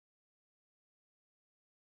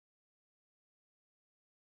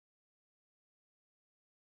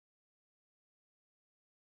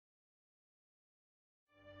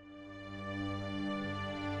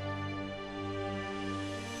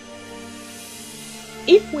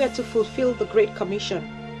If we are to fulfill the Great Commission,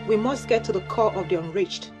 we must get to the core of the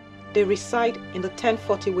unreached. They reside in the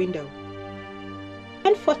 1040 window.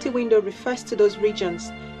 1040 window refers to those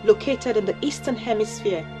regions located in the Eastern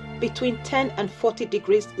Hemisphere between 10 and 40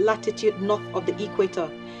 degrees latitude north of the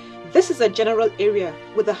equator. This is a general area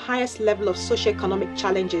with the highest level of socioeconomic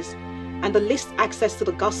challenges and the least access to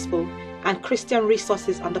the gospel and Christian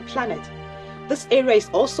resources on the planet. This area is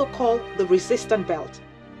also called the resistant belt.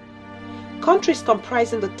 Countries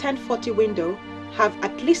comprising the 1040 window have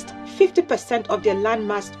at least 50% of their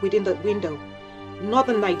landmass within the window.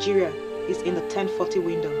 Northern Nigeria is in the 1040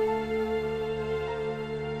 window.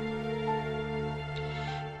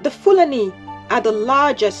 The Fulani are the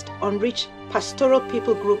largest unreached pastoral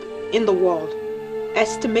people group in the world,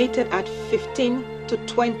 estimated at 15 to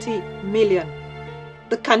 20 million.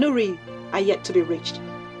 The Kanuri are yet to be reached.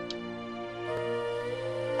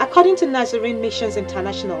 According to Nazarene Missions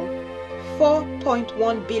International,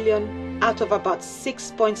 4.1 billion out of about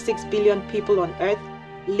 6.6 billion people on earth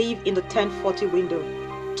live in the 1040 window,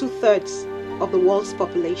 2/3 of the world's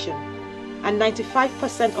population, and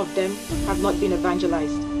 95% of them have not been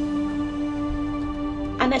evangelized.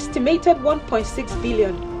 An estimated 1.6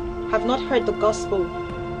 billion have not heard the gospel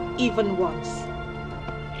even once.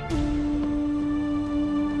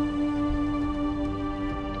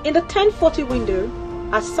 In the 1040 window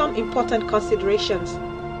are some important considerations.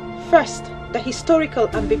 First, the historical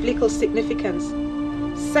and biblical significance.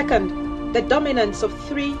 Second, the dominance of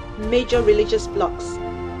 3 major religious blocs.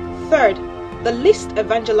 Third, the least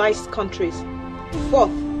evangelized countries.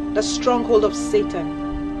 Fourth, the stronghold of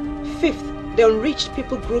Satan. Fifth, the unreached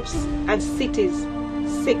people groups and cities.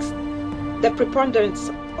 Sixth, the preponderance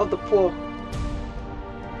of the poor.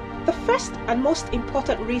 The first and most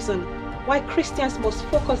important reason why Christians must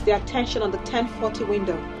focus their attention on the 1040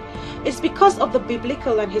 window is because of the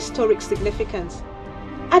biblical and historic significance.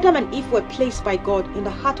 Adam and Eve were placed by God in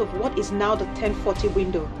the heart of what is now the 1040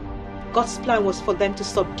 window. God's plan was for them to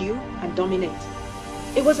subdue and dominate.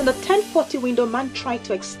 It was in the 1040 window man tried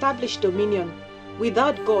to establish dominion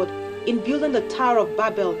without God in building the Tower of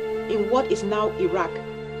Babel in what is now Iraq.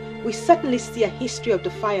 We certainly see a history of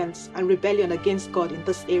defiance and rebellion against God in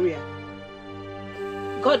this area.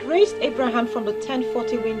 God raised Abraham from the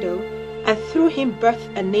 1040 window and through him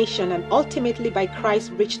birthed a nation, and ultimately by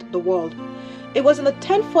Christ reached the world. It was in the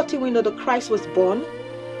 1040 window that Christ was born,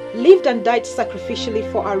 lived and died sacrificially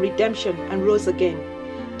for our redemption, and rose again.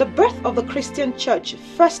 The birth of the Christian church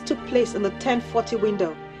first took place in the 1040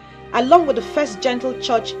 window, along with the first gentle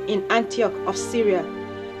church in Antioch of Syria,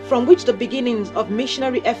 from which the beginnings of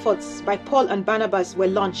missionary efforts by Paul and Barnabas were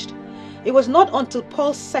launched. It was not until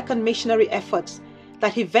Paul's second missionary efforts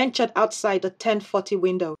that he ventured outside the 1040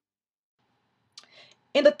 window.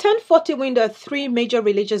 In the 1040 window are 3 major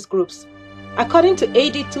religious groups. According to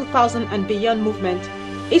AD 2000 and beyond movement,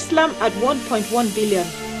 Islam at 1.1 billion,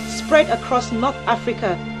 spread across North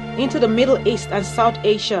Africa into the Middle East and South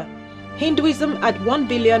Asia. Hinduism at 1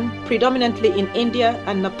 billion, predominantly in India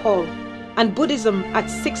and Nepal, and Buddhism at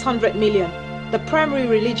 600 million, the primary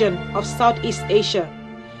religion of Southeast Asia.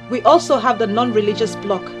 We also have the non-religious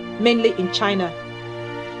bloc, mainly in China.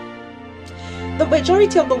 The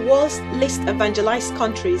majority of the world's least evangelized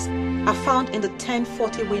countries are found in the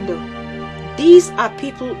 1040 window. These are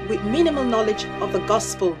people with minimal knowledge of the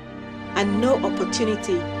gospel and no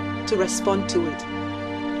opportunity to respond to it.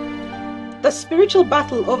 The spiritual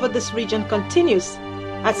battle over this region continues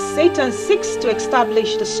as Satan seeks to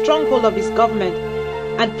establish the stronghold of his government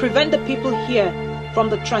and prevent the people here from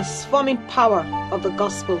the transforming power of the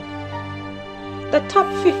gospel. The top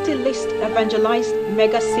 50 least evangelized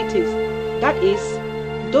mega cities, that is,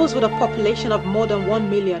 those with a population of more than 1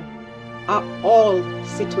 million, are all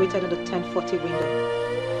situated in the 1040 window.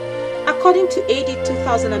 According to AD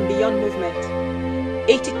 2000 and beyond movement,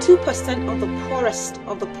 82% of the poorest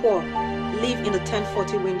of the poor live in the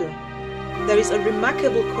 1040 window. There is a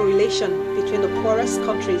remarkable correlation between the poorest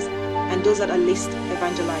countries and those that are least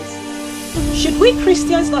evangelized. Should we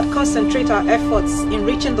Christians not concentrate our efforts in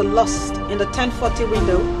reaching the lost in the 1040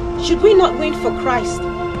 window? Should we not win for Christ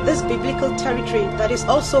this biblical territory that is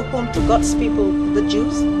also home to God's people, the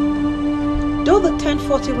Jews? Though the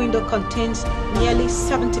 1040 window contains nearly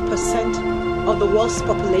 70% of the world's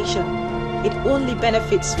population, it only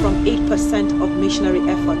benefits from 8% of missionary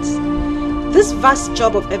efforts. This vast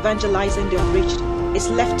job of evangelizing the unreached is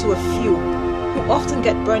left to a few who often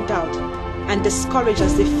get burnt out and discouraged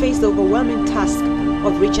as they face the overwhelming task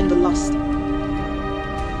of reaching the lost.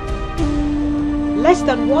 Less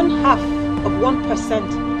than 1/2%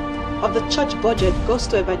 of the church budget goes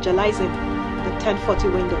to evangelizing the 1040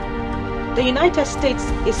 window. The United States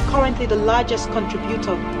is currently the largest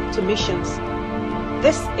contributor to missions.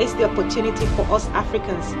 This is the opportunity for us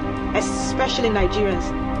Africans, especially Nigerians,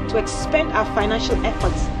 to expend our financial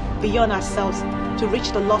efforts beyond ourselves to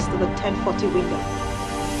reach the lost in the 1040 window.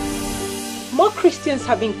 More Christians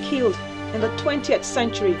have been killed in the 20th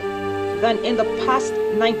century than in the past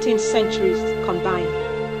 19 centuries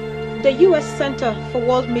combined. The U.S. Center for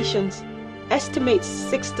World Missions estimates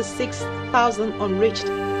 66,000 unreached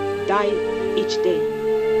die each day.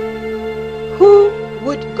 Who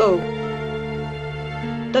would go?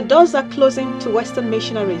 The doors are closing to Western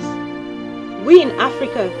missionaries. We in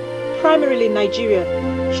Africa, primarily Nigeria,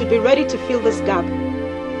 should be ready to fill this gap.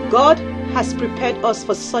 God has prepared us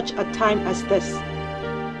for such a time as this.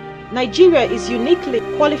 Nigeria is uniquely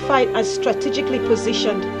qualified and strategically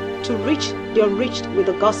positioned to reach the unreached with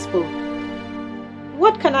the gospel.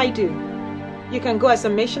 What can I do? You can go as a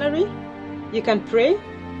missionary, you can pray,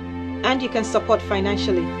 and you can support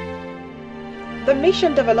financially. The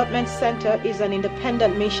Mission Development Center is an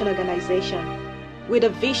independent mission organization with a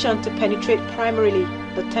vision to penetrate primarily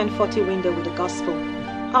the 1040 window with the gospel.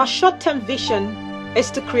 Our short-term vision is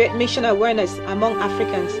to create mission awareness among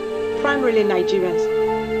Africans, primarily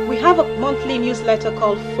Nigerians. We have a monthly newsletter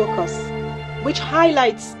called Focus, which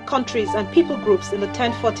highlights countries and people groups in the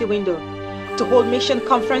 1040 window, to hold mission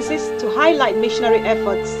conferences, to highlight missionary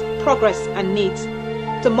efforts, progress and needs,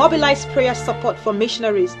 to mobilize prayer support for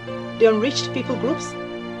missionaries, the unreached people groups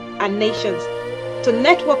and nations, to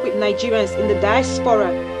network with Nigerians in the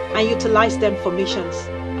diaspora and utilize them for missions.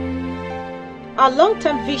 Our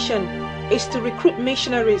long-term vision is to recruit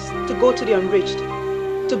missionaries to go to the unreached,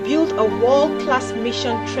 to build a world-class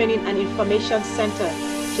mission training and information center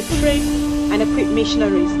to train and equip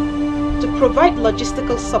missionaries, to provide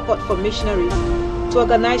logistical support for missionaries, to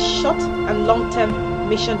organize short and long-term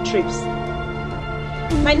mission trips.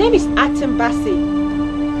 My name is Atim Basi,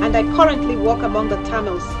 and I currently work among the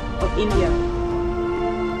Tamils of India.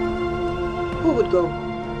 Who would go?